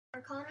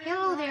Connor.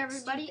 Hello there,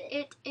 everybody.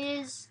 It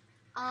is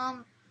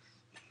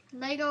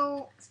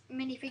Lego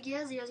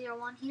Minifigure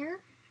 001 here,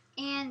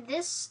 and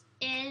this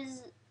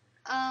is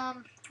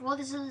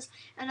this is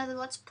another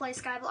Let's Play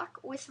Skyblock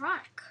with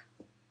Ronic.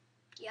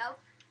 Yep,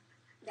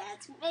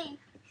 that's me.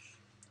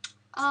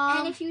 And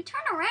And if you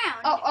turn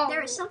around,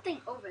 there is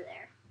something over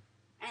there,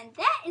 and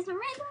that is a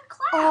random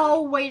cloud.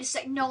 Oh, wait a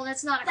sec. No,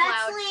 that's not a cloud.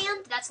 That's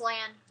land. That's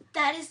land.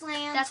 That is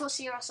land. That's what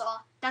Sierra saw.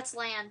 That's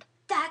land.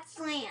 That's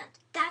land.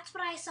 That's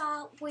what I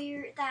saw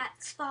where that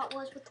spot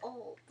was with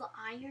all the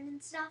iron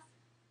and stuff.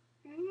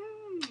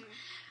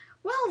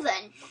 Well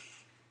then.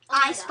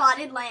 I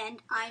spotted land.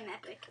 I'm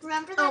epic.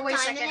 Remember that wait a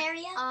diamond second.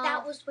 area?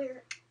 That was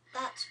where.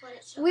 That's what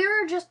it showed. We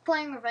were just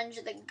playing Revenge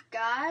of the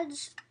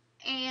Gods,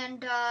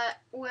 and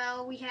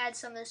we had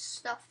some of this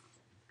stuff.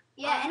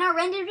 Yeah, and our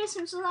render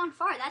distance was on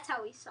far. That's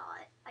how we saw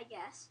it, I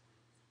guess.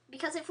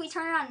 Because if we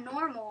turn it on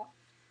normal,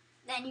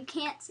 then you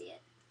can't see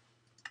it.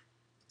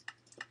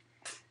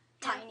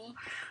 Tiny.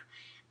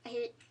 I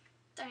hate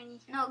tiny.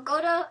 No, go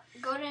to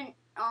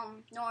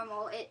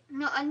normal.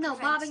 No, prevents-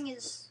 bobbing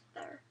is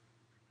better.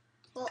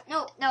 Well,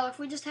 no. If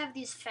we just have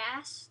these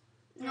fast.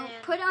 No,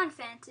 then- put on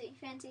fancy.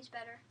 Fancy's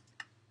better.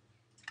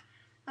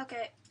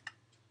 Okay.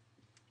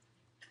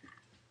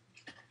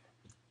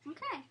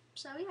 Okay,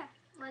 so yeah,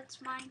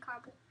 let's mine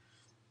cobble.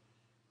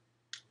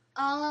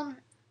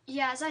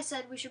 Yeah, as I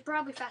said, we should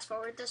probably fast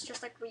forward this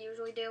just like we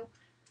usually do.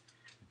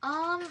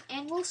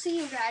 And we'll see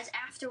you guys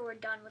after we're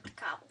done with the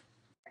cobble.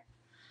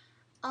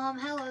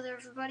 Hello there,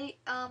 everybody.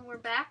 We're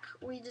back.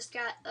 We just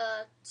got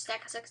a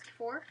stack of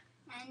 64.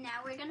 And now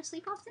we're gonna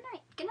sleep off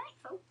tonight. Good night,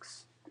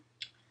 folks.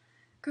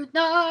 Good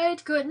night,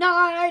 good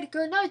night,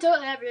 good night to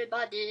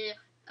everybody.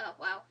 Oh,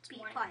 wow. It's Be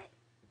morning. quiet.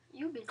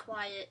 You be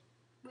quiet.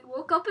 We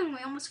woke up and we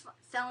almost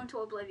fell into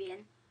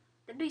oblivion.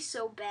 That'd be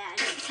so bad.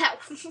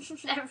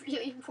 that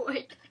really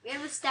would. We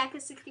have a stack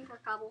of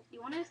 64 cobble.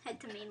 You want to head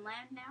to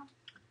mainland now?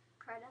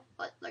 Try to.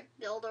 What, like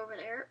build over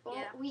there? Well,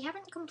 Yeah. we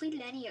haven't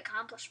completed any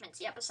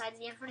accomplishments yet besides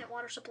the infinite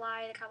water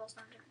supply, the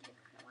cobblestone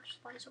water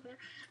supply is over there,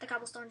 the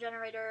cobblestone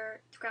generator,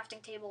 the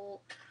crafting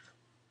table,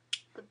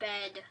 the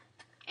bed,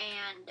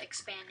 and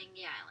expanding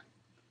the island.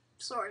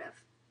 Sort of.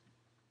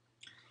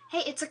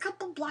 Hey, it's a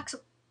couple blocks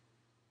of.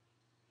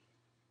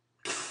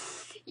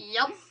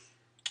 Yup.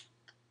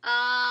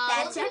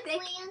 That's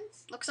epic.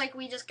 Looks like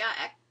we just got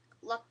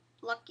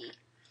lucky.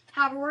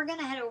 However, we're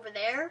gonna head over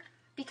there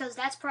because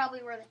that's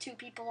probably where the two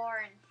people are.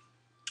 And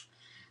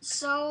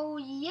so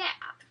yeah,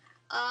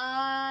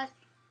 That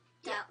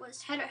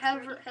was head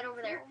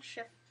over there.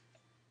 Shift.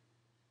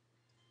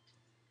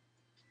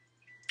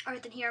 All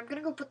right, then here I'm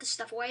gonna go put this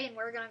stuff away, and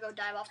we're gonna go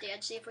dive off the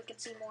edge, see if we can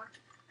see more.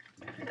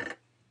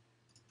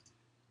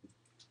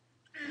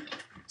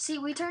 See,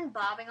 we turned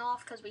bobbing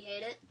off because we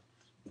hate it.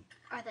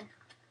 All right then.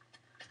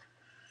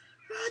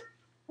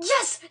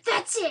 Yes,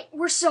 that's it.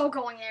 We're so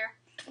going there.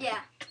 Yeah.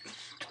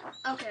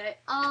 Okay.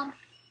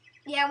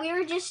 Yeah, we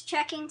were just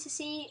checking to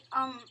see.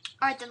 All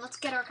right then. Let's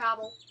get our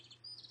cobble.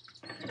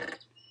 All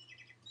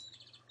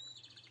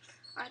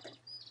right then.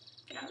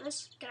 Get out of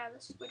this. Get out of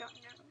this. We don't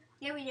need it.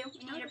 Yeah, we do.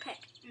 We need a pick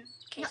in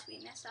case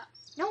we mess up.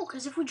 No,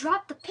 because if we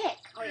drop the pick,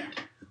 Oh yeah,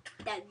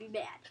 that'd be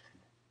bad.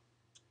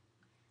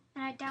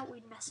 and I doubt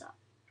we'd mess up.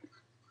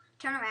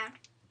 Turn around.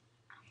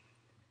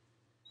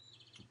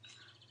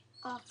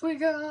 Off we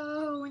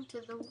go into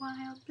the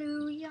wild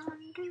blue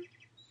yonder.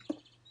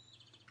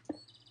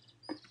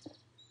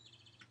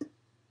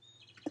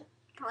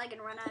 Probably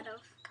gonna run out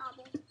of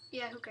cobble.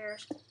 Yeah, who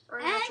cares? We're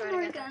And gonna try to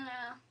we're get there.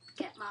 gonna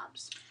get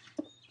mobs.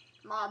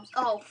 Mobs.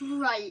 Oh,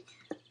 right.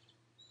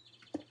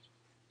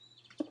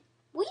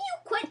 Will you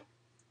quit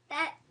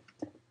that?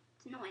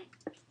 It's annoying.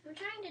 I'm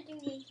trying to do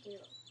these two.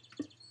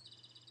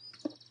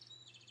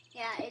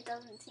 Yeah, it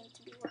doesn't seem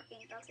to be working,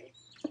 does it?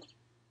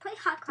 Play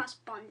hot cross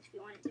buns if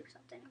you want to do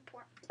something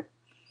important.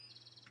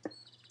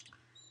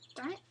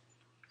 Darn it.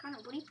 Connor,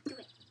 what are you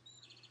doing?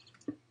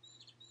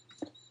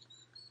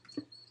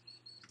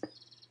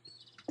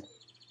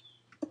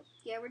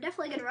 Yeah, we're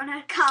definitely gonna run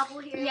out of cobble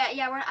here.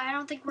 Yeah. I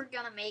don't think we're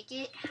gonna make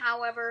it.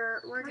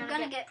 However, we're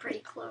gonna get pretty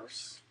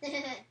close.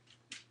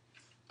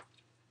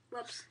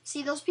 Whoops.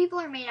 See, those people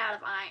are made out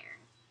of iron.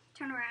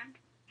 Turn around.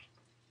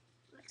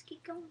 Let's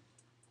keep going.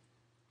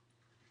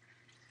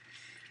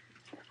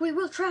 We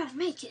will try to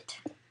make it.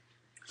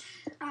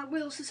 I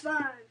will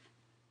survive.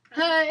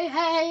 Hey,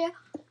 hey.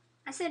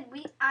 I said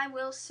I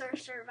will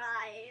survive.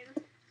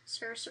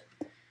 Sir,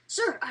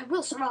 I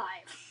will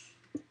survive.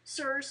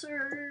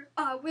 Sir,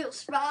 I will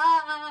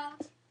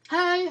survive.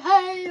 Hey,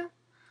 hey.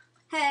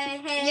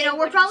 Hey. You know, we're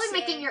what'd probably you say?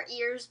 making your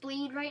ears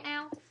bleed right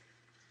now.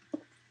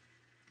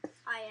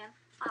 I am.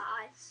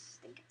 I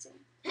think it's in.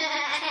 Turn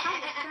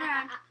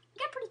around.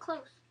 Get pretty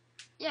close.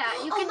 Yeah,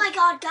 you Oh can. my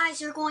god, guys,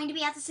 you're going to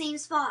be at the same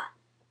spot.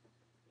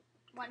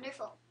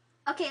 Wonderful.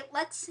 Okay,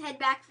 let's head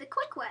back the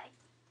quick way.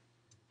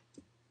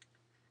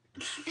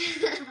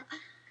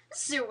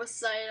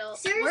 Suicidal.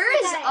 Seriously,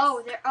 Where is?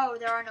 guys.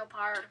 There are no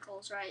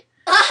particles, right?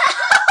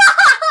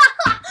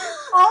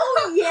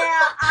 Oh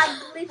yeah, I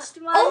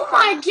glitched my. Oh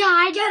my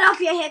god! Get up,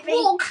 you hippie!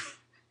 Whoa.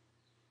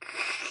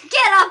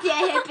 Get up,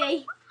 up, you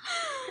hippie.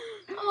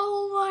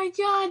 Oh my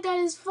god, that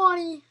is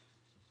funny.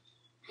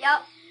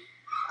 Yep.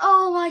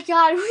 Oh my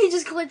god, we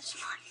just glitched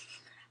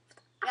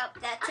Minecraft. Yep,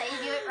 that's how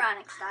you do it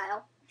Ronic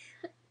style.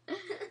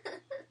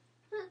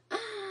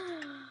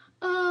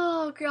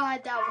 Oh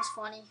god, that was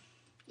funny.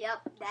 Yep,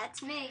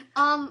 that's me.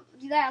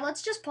 Yeah,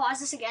 let's just pause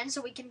this again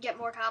so we can get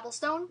more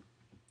cobblestone.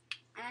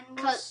 And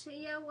we'll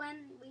see you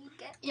when we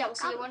get. Yeah, we'll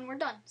see you when we're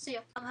done. See you.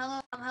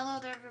 Hello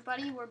there,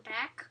 everybody. We're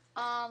back.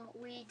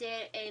 We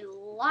did a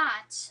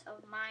lot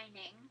of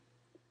mining.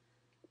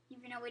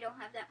 Even though we don't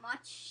have that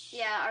much.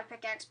 Yeah, our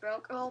pickaxe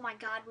broke. Oh my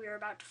god, we were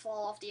about to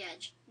fall off the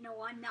edge.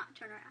 No, I'm not.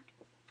 Turn around.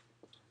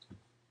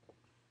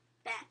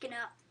 Backing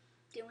up,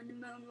 doing the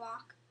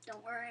moonwalk.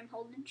 Don't worry, I'm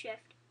holding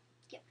shift.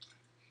 Yep.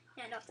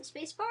 And off the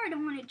space bar. I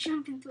don't want to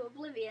jump into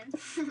oblivion.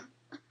 Although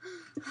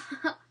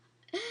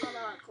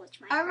I'll glitch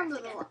Minecraft I remember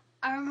again.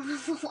 I remember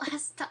the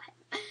last time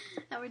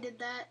that we did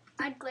that.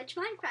 I'd glitch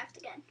Minecraft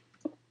again.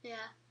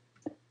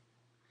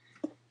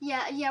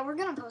 Yeah, we're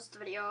gonna post the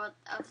video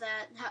of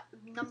that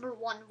number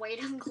one way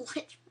to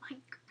glitch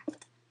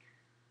Minecraft.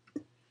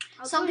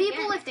 Some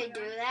people, if they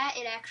do that,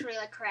 it actually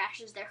like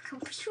crashes their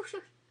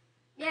computer.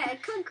 Yeah,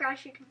 it could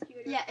crash your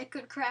computer. Yeah, it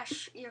could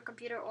crash your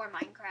computer or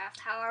Minecraft.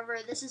 However,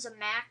 this is a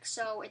Mac,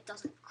 so it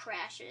doesn't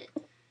crash it.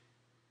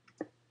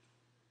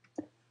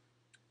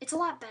 It's a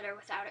lot better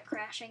without it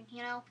crashing,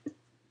 you know?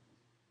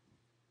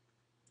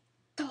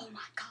 Oh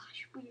my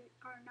gosh, we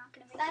are not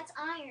gonna make That's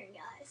iron,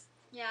 guys.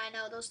 Yeah, I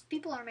know. Those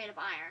people are made of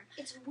iron.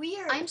 It's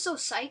weird. I'm so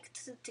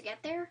psyched to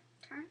get there.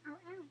 Turn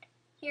around.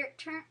 Here,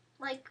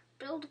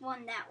 build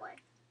one that way.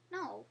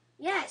 No.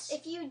 Yes.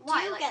 If you do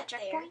Why? Like a get there,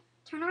 checkpoint?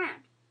 Turn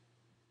around.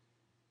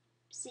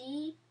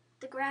 See?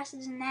 The grass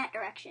is in that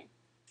direction.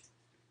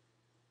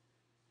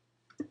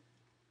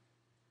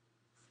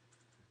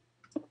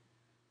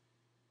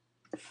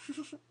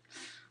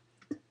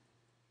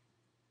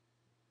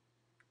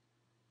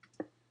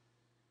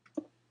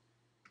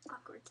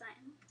 Awkward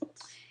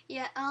silence.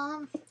 Yeah,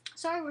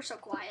 sorry we're so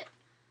quiet.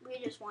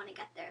 We just want to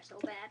get there so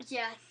bad.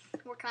 Yeah,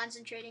 we're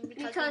concentrating because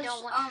we Because,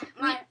 don't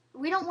want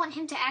we don't want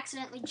him to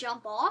accidentally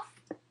jump off.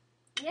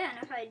 yeah, and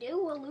if I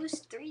do, we'll lose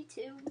 3,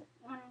 2,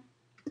 1,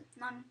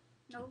 none,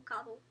 no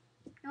cobble.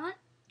 You know what?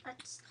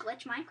 Let's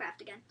glitch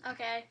Minecraft again.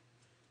 Okay.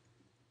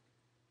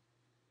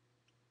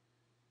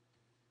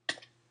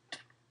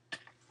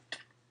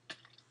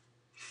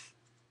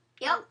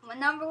 Yep, my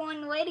number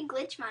one way to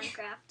glitch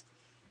Minecraft.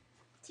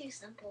 too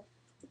simple.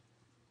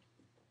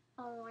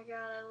 Oh my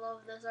god, I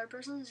love this. Our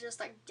person's just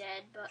like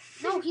dead, but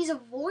no, he's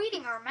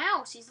avoiding our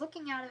mouse. He's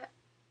looking out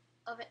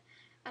of it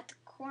at the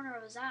corner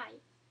of his eye.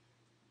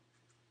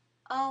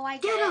 Oh, I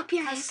get Get it. up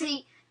here, 'Cause hippie.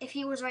 see, if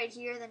he was right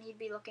here, then he'd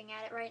be looking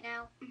at it right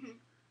now.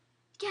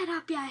 Get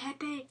up, ya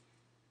hippie.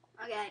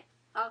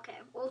 Okay,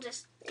 we'll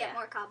just get Yeah.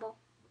 more cobble.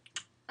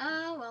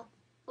 Oh well.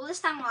 Well,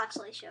 this time we'll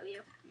actually show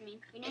you. I mean,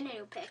 we need a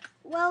new pick.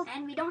 Well,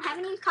 And we don't have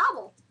any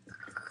cobble.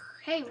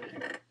 hey.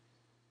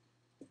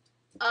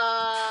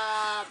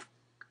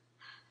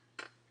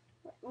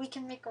 We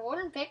can make a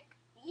wooden pick.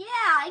 Yeah,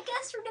 I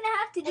guess we're gonna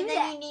have to do And then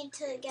that. you need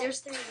to get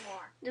There's 3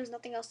 more. There's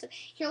nothing else to.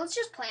 Here, let's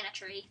just plant a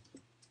tree.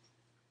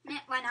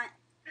 Why not?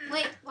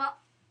 Wait, well,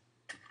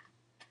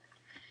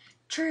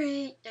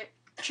 Tree.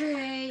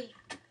 Tree.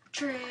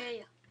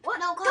 what?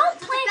 No, Don't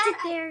it's a plant it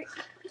bad there,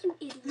 you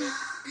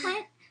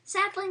idiot.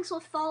 Saplings will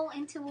fall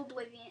into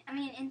oblivion. I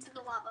mean, into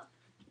the lava.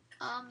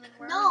 Then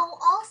we're No,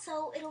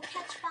 also, it'll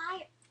catch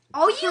fire.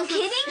 Are you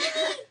kidding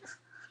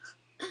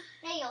me?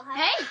 Hey, you'll have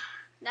Hey,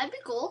 that'd be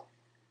cool.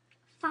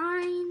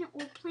 Fine,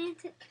 we'll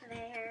plant it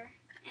there.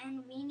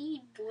 And we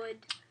need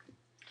wood.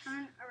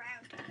 Turn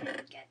around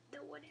and get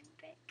the wooden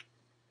pick.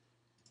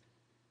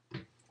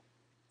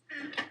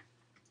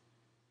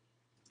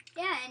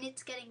 Yeah, and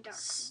it's getting dark.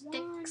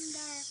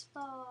 Sticks.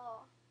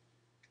 Wonderful.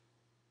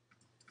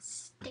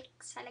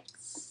 Sticks. I like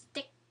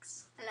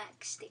sticks. I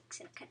like sticks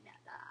and canada.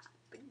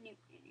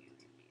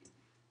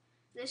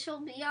 This will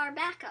be our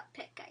backup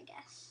pick, I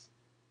guess.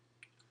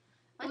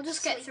 We'll Let's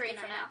just get sleep 3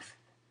 for for now.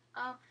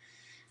 now.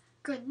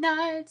 Good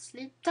night,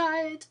 sleep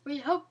tight. We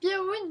hope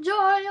you enjoy.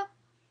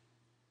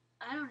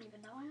 I don't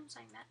even know why I'm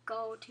saying that.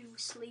 Go to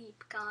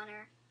sleep,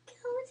 Connor. Go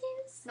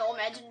to sleep. No,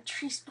 imagine a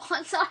tree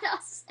spawns on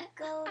us.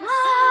 Go to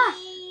Ah!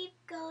 sleep.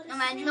 Go to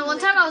Imagine sleep. No, one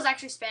time I was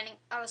actually standing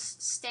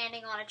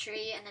on a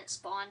tree and it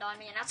spawned on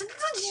me and I was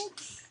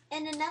like,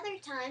 And another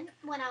time,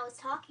 when I was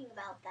talking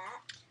about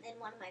that in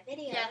one of my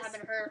videos, yeah, it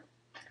happened to her.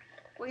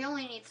 We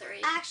only need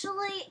 3.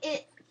 actually,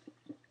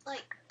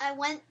 I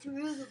went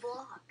through the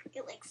block.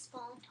 It,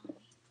 spawned on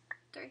me.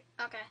 3.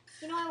 Okay.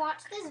 You know, I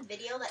watched this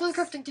video To the that's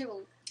crafting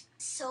table.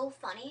 so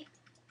funny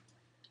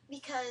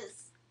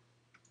because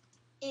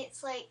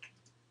it's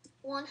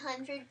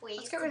 100 ways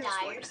Let's get to rid of this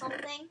die wood. or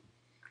something.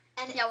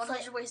 And Yeah, it's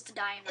 100 ways to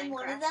die in Minecraft. and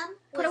one of them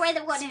Put was away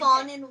the wooden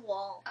spawn pick. in a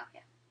wall. Oh,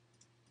 yeah.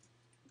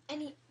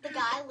 And the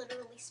guy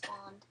literally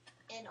spawned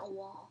in a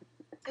wall.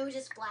 It was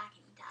just black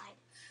and he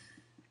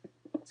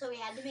died. So we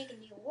had to make a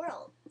new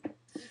world.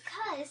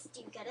 Because,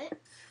 do you get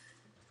it?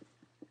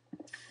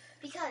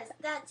 Because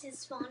that's his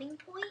spawning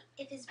point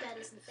if his bed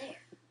isn't there.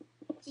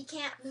 You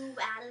can't move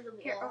out of the wall.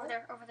 Here, over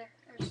there.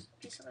 There's a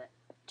piece of it.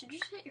 Did you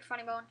just hit your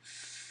funny bone?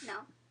 No.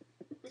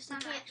 This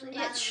time can't actually. move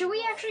Yeah, out of should the we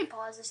wall. actually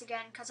pause this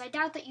again? Because I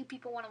doubt that you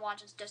people want to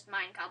watch us just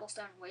mine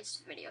cobblestone and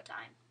waste video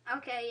time.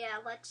 Okay, yeah,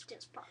 let's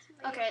just pause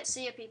it. Okay,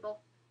 see ya, people.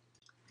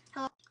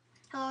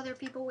 Hello there,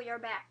 people. We are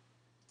back.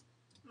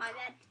 My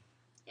bad.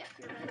 Yeah,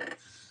 you're right.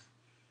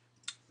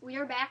 We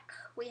are back.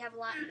 We have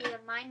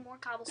mined more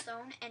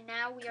cobblestone, and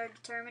now we are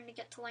determined to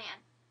get to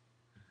land.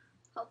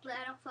 Hopefully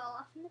I don't fall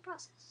off in the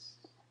process.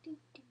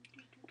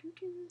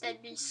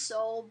 That'd be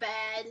so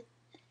bad.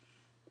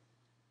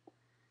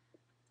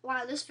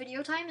 Wow, this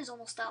video time is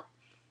almost up.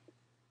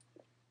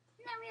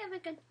 Now we have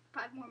a good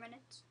 5 more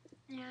minutes.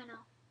 Yeah, I know.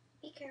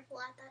 Be careful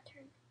at that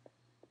turn.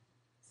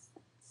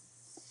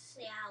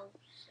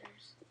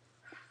 Yowzers.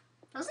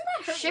 Doesn't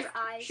that hurt Shift-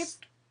 your eyes?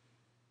 shift.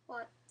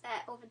 What?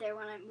 That over there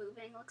when I'm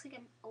moving looks like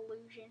an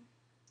illusion.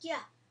 Yeah.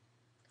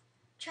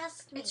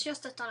 Trust me. It's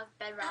just a ton of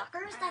bedrock.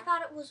 At first I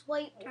thought it was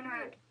white Turn wool.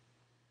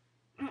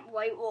 around.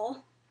 White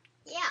wool.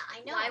 Yeah,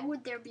 I know. Why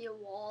would there be a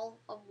wall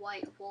of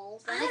white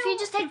wool? Then I if you don't-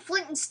 just had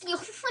flint and steel,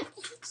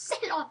 you'd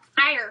set it on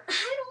fire.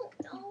 I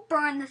don't know.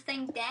 Burn the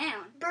thing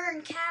down.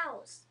 Burn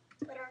cows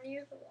that are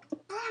near the wall.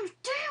 Burn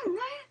it down,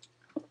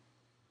 man.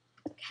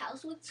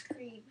 Cows would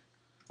scream.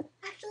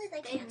 Actually,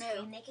 they They'd can't moo.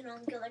 scream. They can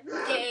only go like.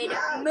 They'd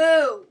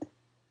moo.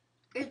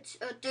 It's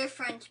a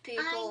difference,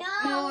 people. I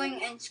know.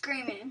 Mooing and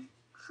screaming.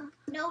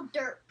 No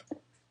derp.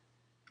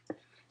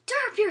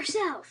 Derp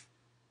yourself.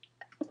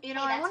 You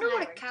know, Hey, I that's wonder my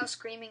what a word. cow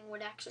screaming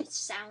would actually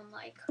sound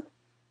like.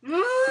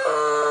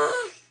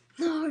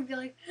 No, I'd be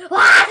like,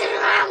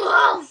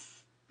 "Wah!"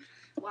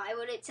 Why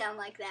would it sound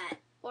like that?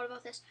 What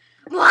about this?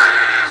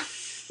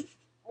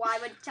 Why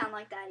would it sound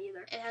like that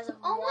either? It has a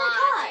Oh wah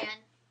my at the God.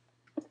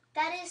 end.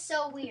 That is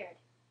so weird.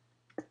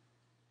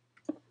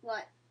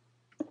 What?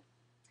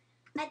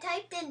 I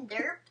typed in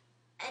derp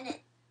and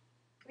it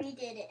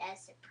redid it as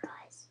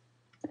surprise.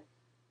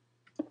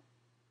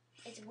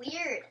 It's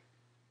weird.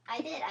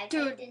 I did. I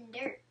Dude. typed in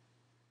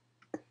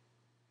derp.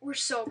 We're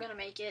so gonna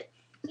make it.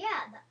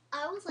 Yeah,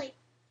 I was like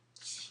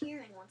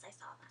cheering once I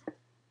saw that.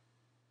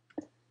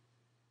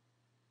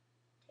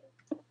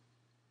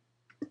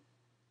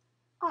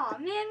 Oh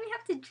man, we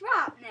have to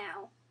drop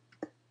now.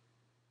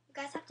 You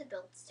guys have to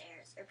build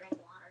stairs or bring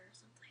water or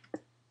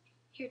something.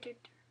 Here, dude.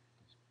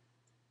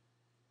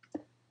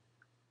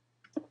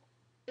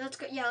 Let's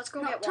go. Yeah, let's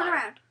go No, get turn water.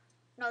 around.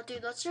 No,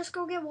 dude, let's just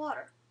go get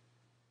water.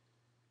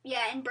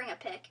 Yeah, and bring a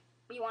pick.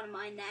 We want to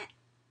mine that.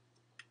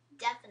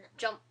 Definitely.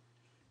 Jump.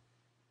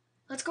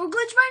 Let's go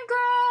glitch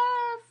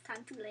Minecraft.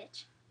 Time to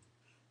glitch.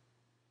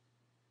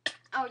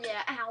 Oh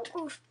yeah, ow.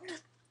 Oof.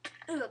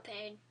 Ooh,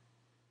 pain.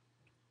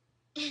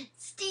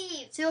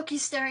 Steve! See, look,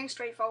 he's staring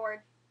straight forward.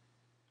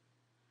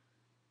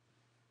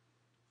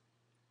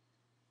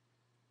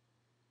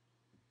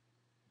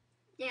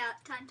 Yeah,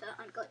 time to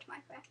unglitch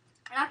Minecraft.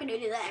 We're not gonna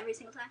do that every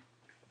single time.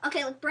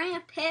 Okay, let's bring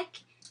a pick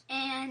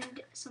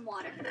and some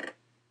water.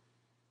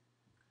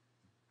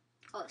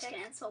 Oh, this is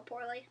gonna end so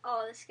poorly.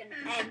 Oh, this is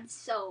gonna end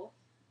so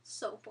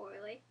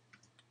poorly.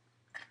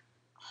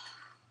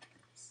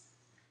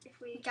 If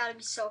We we gotta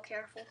be so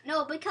careful.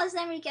 no, because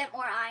then we get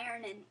more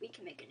iron and we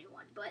can make a new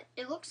one. But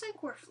It looks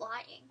like we're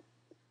flying.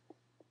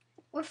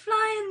 we're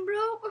flying,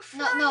 bro. We're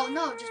flying.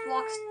 No, just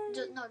walk.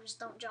 Just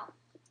don't jump.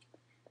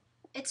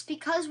 It's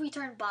because we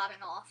turned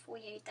bobbing off.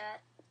 We hate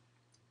that.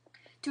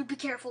 Dude, be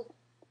careful.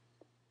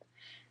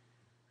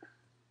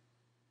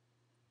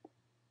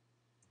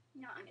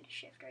 No, I'm gonna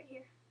shift right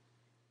here.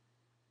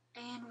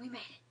 And we made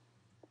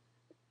it.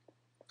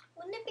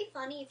 Wouldn't it be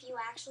funny if you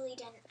actually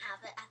didn't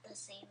have it at the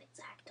same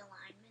exact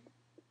alignment?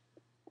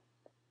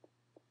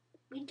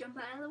 We jump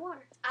out of the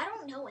water. I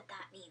don't know what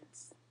that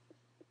means.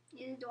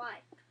 Neither do I.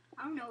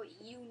 I don't know what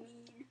you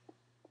mean.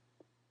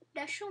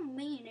 That's so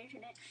mean,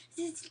 isn't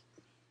it?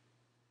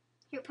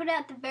 Here, put it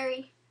at the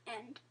very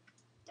end.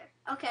 There.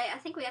 Okay, I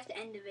think we have to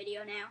end the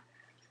video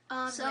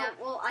now. So, Yeah.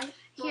 well,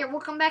 Here,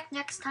 we'll come back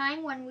next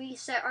time when we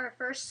set our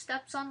first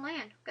steps on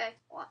land. Okay.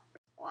 What?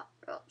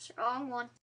 Oops, wrong one.